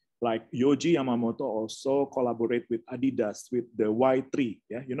world. Like Yohji Yamamoto also collaborate with Adidas with the Y3,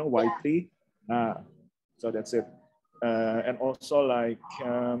 yeah, you know Y3. So that's it. And also like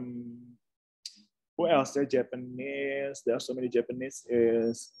who else? The Japanese. There are so many Japanese.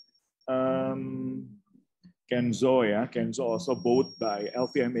 Is Kenzo, yeah, Kenzo also bought by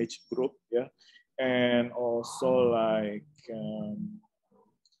LVMH Group, yeah, and also like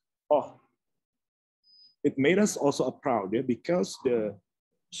it made us also proud, yeah, because the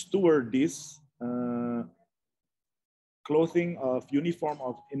stewardess clothing of uniform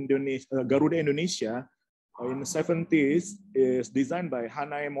of Indonesia, Garuda Indonesia in the 70s is designed by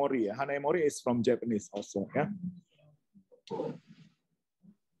Hanae Mori. Hanae Mori is from Japanese also, yeah.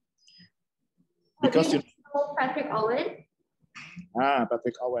 Because you know Patrick Owen.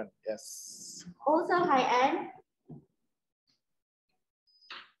 Patrick Owen, yes. Also high-end.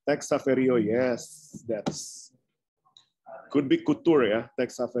 Tex Saverio, yes, that's could be couture, yeah.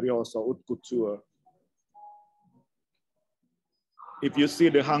 Tex Saverio also haute couture. If you see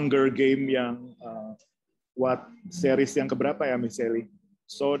the Hunger Game yang what series yang keberapa ya, Miss Ellie?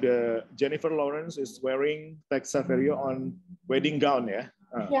 So the Jennifer Lawrence is wearing Tex Saverio on wedding gown, yeah.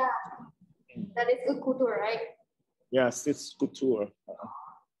 Yeah, that is haute couture, right? Yes, it's couture.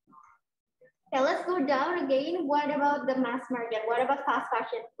 Okay, let's go down again. What about the mass market? What about fast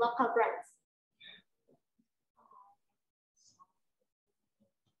fashion, local brands?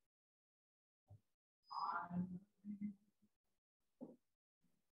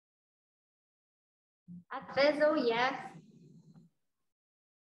 At Vezo, yes.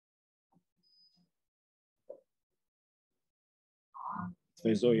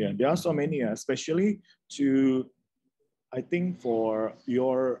 Vezo, yeah. There are so many, especially to, I think for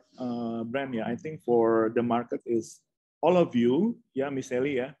your brand, yeah, I think for the market is all of you, yeah, Miss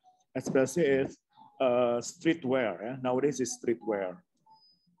Ellie, yeah, especially is streetwear, yeah. Nowadays is streetwear.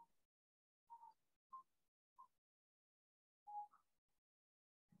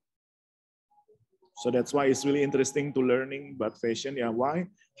 So that's why it's really interesting to learning about fashion. Yeah, why?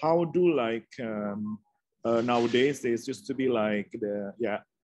 How do like nowadays there used to be like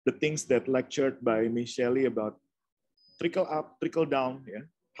the things that lectured by Michelle about trickle up, trickle down. Yeah,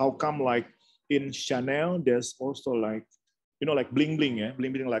 how come like in Chanel there's also like like bling bling, yeah,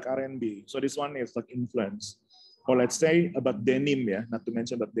 bling bling like R&B. So this one is like influence. Or let's say about denim, yeah, not to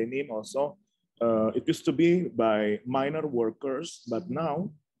mention about denim also. It used to be by minor workers, but now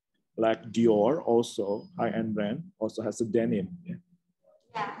like Dior, also high-end brand, also has a denim. Yeah.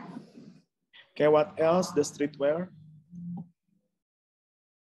 Okay, what else? The streetwear.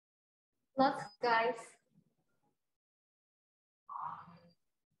 Lots, guys.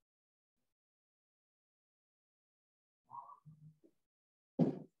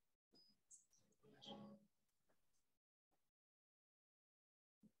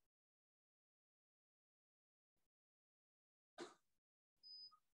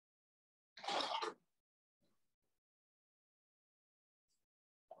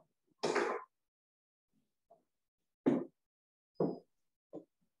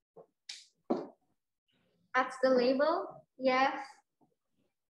 That's the label, yes.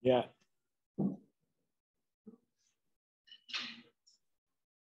 Yeah.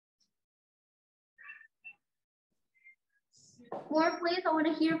 More, please. I want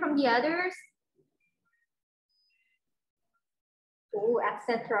to hear from the others. Oh,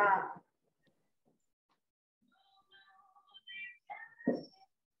 etc.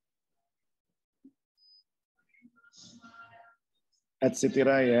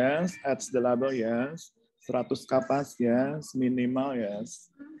 Etc. Yes. At the label, yes. 100 kapas, yes. Minimal,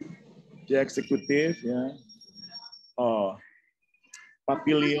 yes. The executive, yeah. Oh,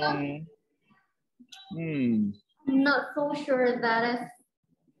 Papillon. I'm not so sure that is.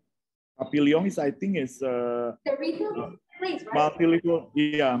 Papillon is, I think, is the retail place, right? multi-level,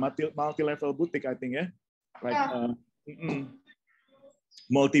 yeah, multi-level boutique, I think, yeah. Right. Yeah.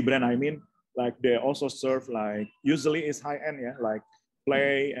 multi-brand, I mean, like they also serve like, usually it's high-end, yeah, like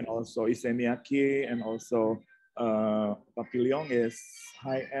Play and also Isemiyaki and also Papillon is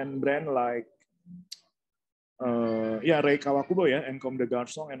high-end brand like yeah, Rei Kawakubo, yeah, and Comme des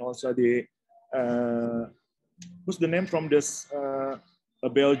Garçons, and also the who's the name from this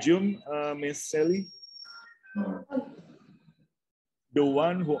Belgium, Miss Sally, the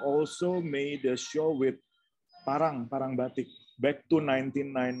one who also made the show with Parang Batik back to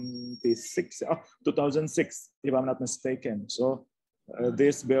 1996, 2006, if I'm not mistaken. So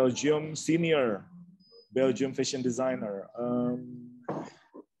this Belgium senior Belgium fashion designer.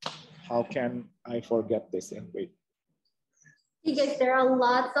 How can I forget this? Wait. See guys, there are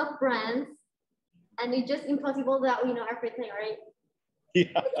lots of brands and it's just impossible that we know everything, right?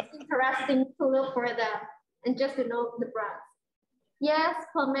 Yeah. It's interesting to look for them and just to know the brands. Yes,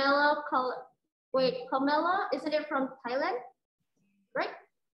 Pomelo, wait, Pomelo, isn't it from Thailand? Right?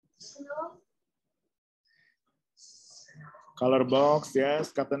 No. Color box,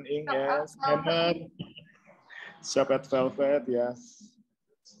 yes. Cotton ink, yes. Hammer. Shop at Velvet, yes.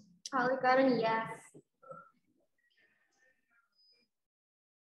 Cotton, yes.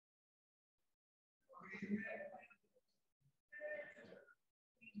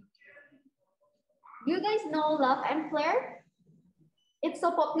 Do you guys know Love and Flare? It's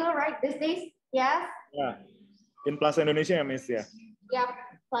so popular, right, these days? Yes? Yeah. In Plaza Indonesia, Miss, yeah. Yeah,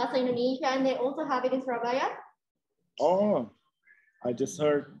 Plaza Indonesia, and they also have it in Surabaya. Oh, I just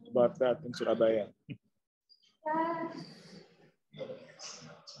heard about that in Surabaya.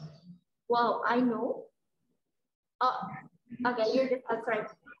 Wow, I know. Oh, okay, you're just sorry.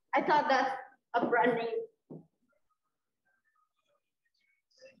 I thought that's a brand name.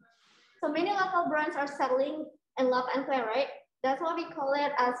 So many local brands are selling in Love and Flare, right? That's why we call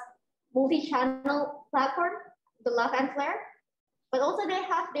it as multi-channel platform, the Love and Flare. But also they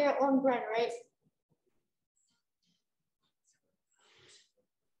have their own brand, right?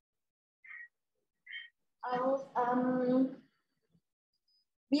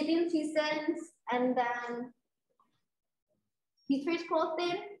 Within seasons, and then Beatrice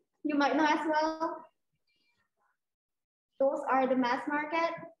clothing, you might know as well. Those are the mass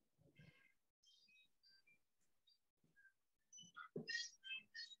market.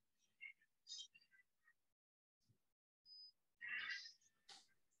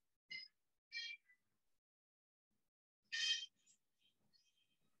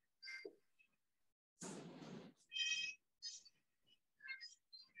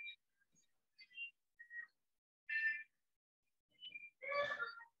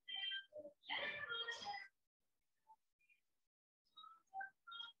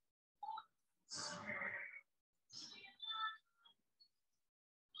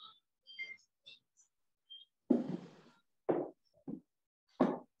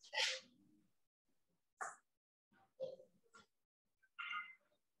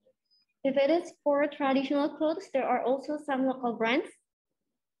 If it is for traditional clothes, there are also some local brands.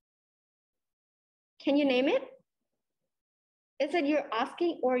 Can you name it? Is it you're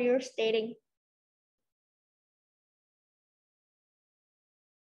asking or you're stating?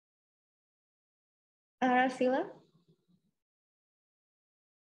 Sila?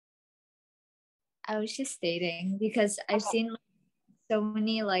 I was just stating because I've seen so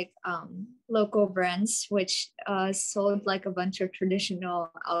many like local brands which sold like a bunch of traditional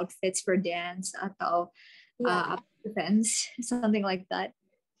outfits for dance atau events, something like that.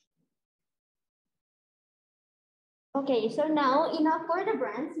 Okay, so now enough for the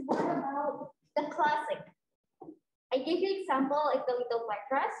brands. What about the classic? I gave you example like the little black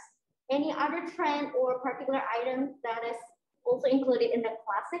dress. Any other trend or particular item that is also included in the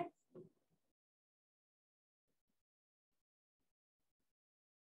classic?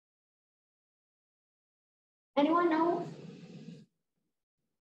 Anyone know?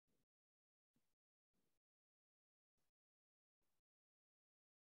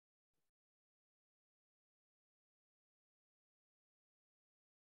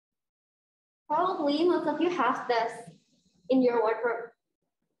 Probably most of you have this in your wardrobe,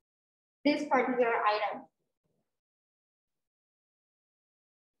 this particular item.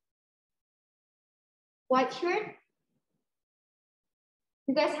 White shirt?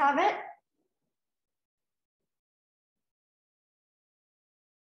 You guys have it?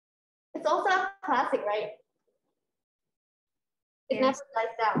 It's also a classic, right? It never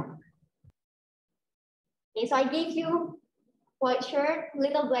dies down. Okay, so I gave you white shirt,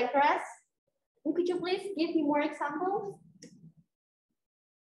 little black dress. And could you please give me more examples?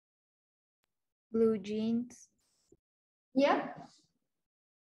 Blue jeans. Yep.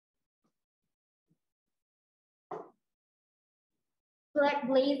 Black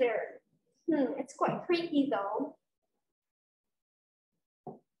blazer. It's quite tricky though.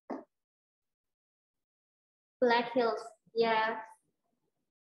 Black heels, yeah.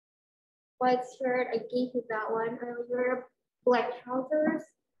 White shirt, I gave you that one earlier. Black trousers.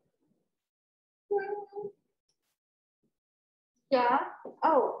 Yeah.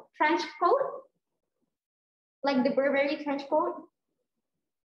 Oh, trench coat. Like the Burberry trench coat.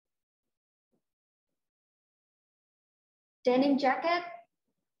 Denim jacket.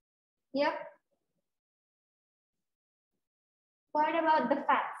 Yep. What about the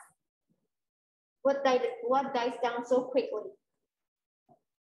fats? What dies down so quickly?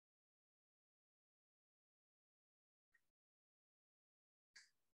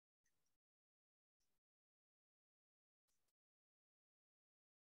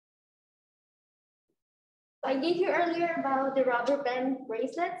 I gave you earlier about the rubber band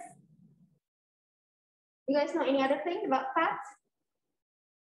bracelets. You guys know any other thing about fats?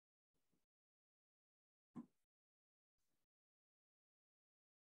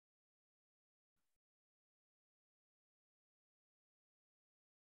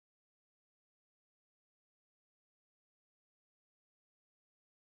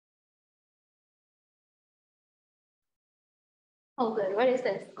 Oh, good. What is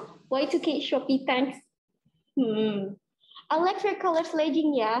this? Y2K Shopee, thanks. Electric color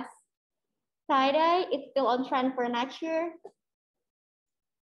legging, yes. Tie-dye, it's still on trend for next year.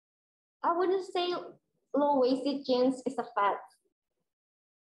 I wouldn't say low-waisted jeans is a fad.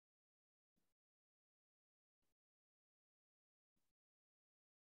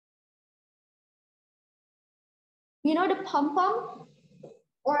 You know the pom-pom?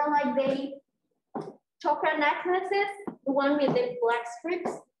 Or like the chokra necklaces, the one with the black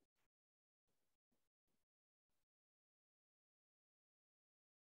strips?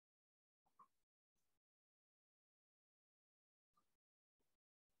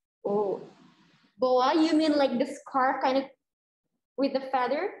 Oh, boa, you mean like the scarf kind of with the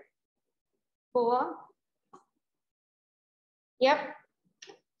feather? Boa? Yep.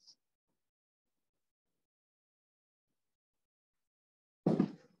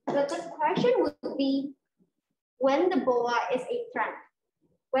 But the question would be, when the boa is a trend?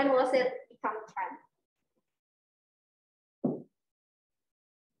 When was it become a trend?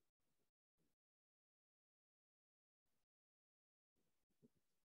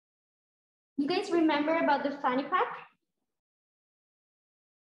 You guys remember about the fanny pack?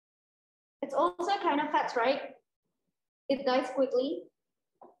 It's also a kind of fat, right? It dies quickly.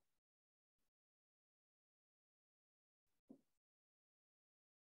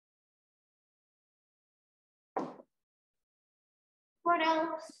 What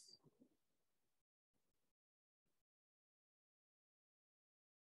else?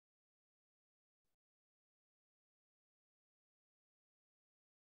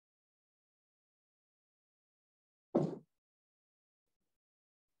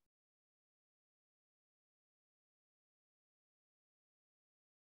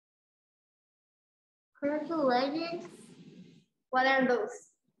 Curvy leggings? What are those?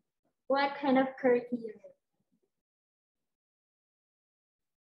 What kind of curvy unit?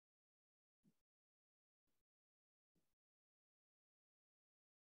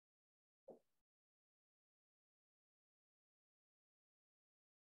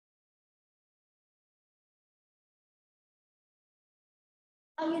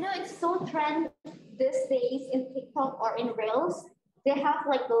 You know, it's so trend these days in TikTok or in Reels. They have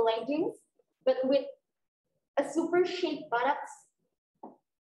like the leggings, but with a super shaped buttocks.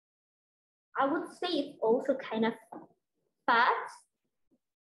 I would say it's also kind of fat.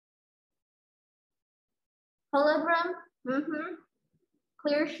 Hologram,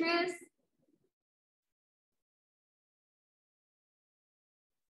 clear shoes.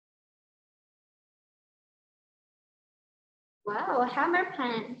 Wow, hammer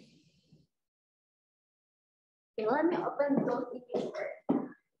pants. Okay, let me open those images first.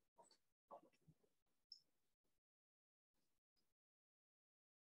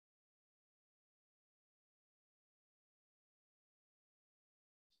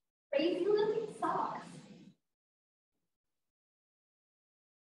 Crazy looking socks.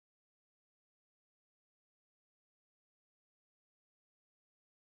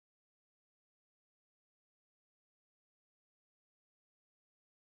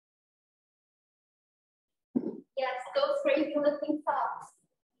 Yes, those crazy looking socks.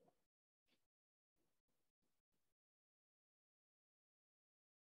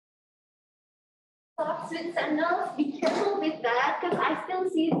 Socks with sandals, be careful with that because I still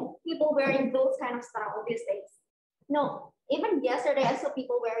see people wearing those kind of style these days. No, even yesterday I saw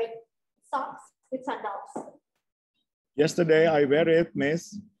people wearing socks with sandals. Yesterday I wear it,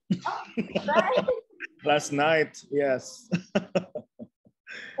 Miss. Right? Last night, yes.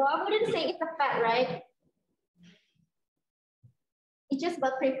 So I wouldn't say it's a fat, right? It's just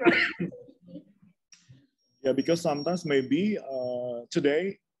about preference. Yeah, because sometimes maybe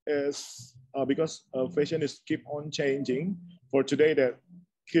today is because fashion is keep on changing. For today, that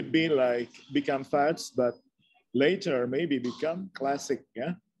could be like become fads, but later maybe become classic.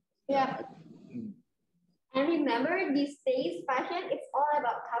 Yeah. Yeah. And remember, these days, fashion, it's all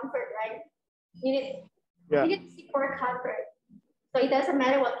about comfort, right? You need, Yeah. you need to seek for comfort. So it doesn't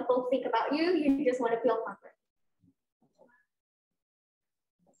matter what people think about you, you just want to feel comfort.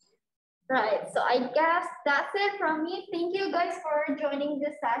 Right, so I guess that's it from me. Thank you guys for joining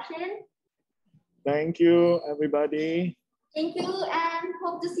this session. Thank you, everybody. Thank you, and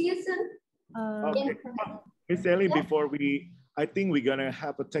hope to see you soon. Okay. Miss Ellie, before I think we're gonna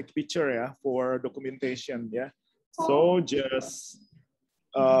have a take picture, yeah, for documentation, yeah. So just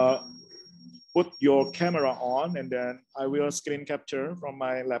put your camera on, and then I will screen capture from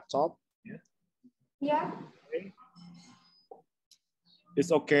my laptop. Yeah. Yeah. Okay.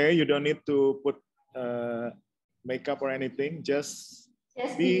 It's okay. You don't need to put makeup or anything. Just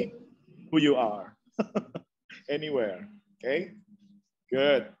be who you are. Anywhere. Okay.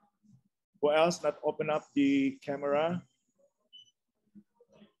 Good. Who else not open up the camera?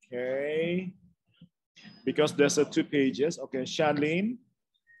 Okay. Because there's a 2 pages. Okay, Charlene.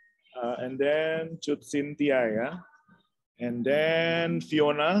 And then Chut Cynthia, yeah. And then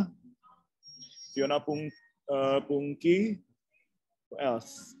Fiona. Fiona Pungki. Who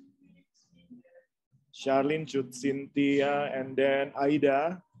else? Charlene, Chut Cynthia, and then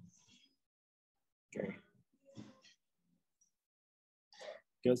Aida. Okay.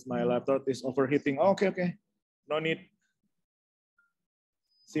 Because my laptop is overheating. Oh, okay. No need.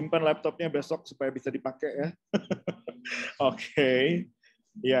 Simpan laptopnya besok supaya bisa dipakai ya. Okay.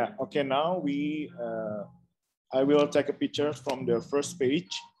 Yeah. Okay. Now I will take a picture from the first page.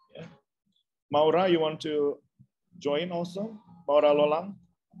 Yeah. Maura, you want to join also? Maura Lolang.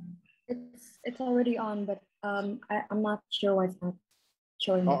 It's already on, but I'm not sure why it's not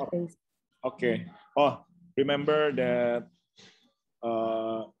showing my face. Okay. Oh, remember that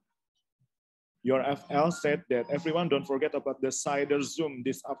your FL said that everyone don't forget about the cider Zoom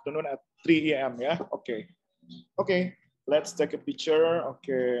this afternoon at 3 a.m. Yeah. Okay. Okay. Let's take a picture.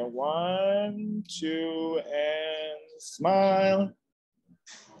 Okay. 1, 2, and smile.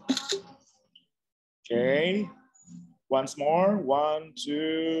 Okay. Once more. 1,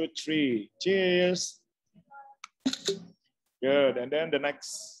 2, 3. Cheers. Good. And then the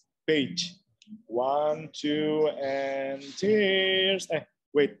next page. 1, 2, and cheers.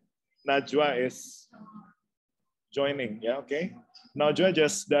 Wait. Najwa is joining. Yeah. Okay. Najwa,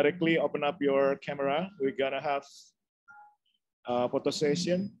 just directly open up your camera. We're gonna have a photo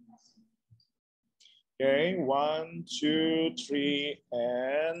session. Okay. 1, 2, 3,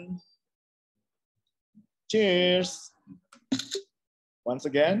 and cheers. Once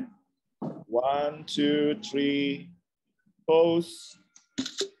again. 1, 2, 3. Pose.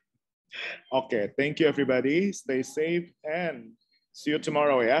 Okay. Thank you, everybody. Stay safe and see you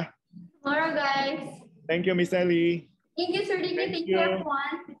tomorrow. Yeah. Tomorrow, guys. Thank you, Miss Ellie. Thank you, Sir Diki. Thank you,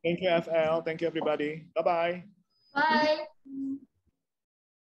 everyone. Thank you, FL. Thank you, everybody. Bye-bye. Bye.